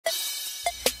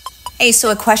Hey,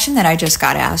 so a question that I just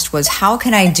got asked was, how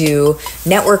can I do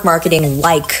network marketing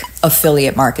like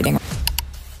affiliate marketing?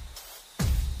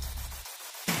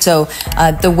 So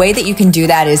the way that you can do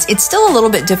that is, it's still a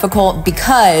little bit difficult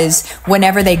because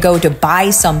whenever they go to buy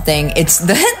something, it's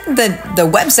the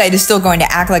website is still going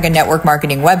to act like a network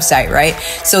marketing website, right?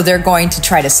 So they're going to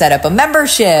try to set up a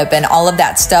membership and all of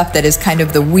that stuff that is kind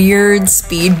of the weird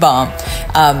speed bump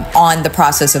on the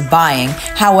process of buying.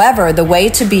 However, the way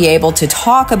to be able to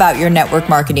talk about your network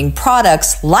marketing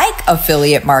products like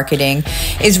affiliate marketing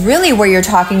is really where you're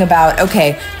talking about,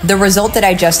 okay, the result that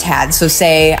I just had. So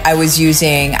say I was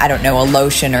using, I don't know, a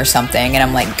lotion or something, and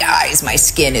I'm like, guys, my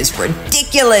skin is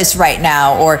ridiculous right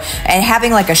now, and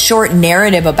having like a short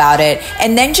narrative about it,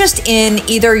 and then just in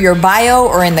either your bio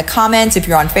or in the comments if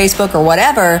you're on Facebook or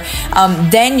whatever,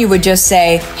 then you would just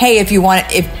say, hey, if you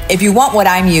want what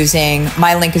I'm using,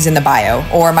 my link is in the bio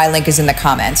or my link is in the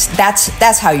comments.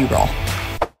 That's how you roll.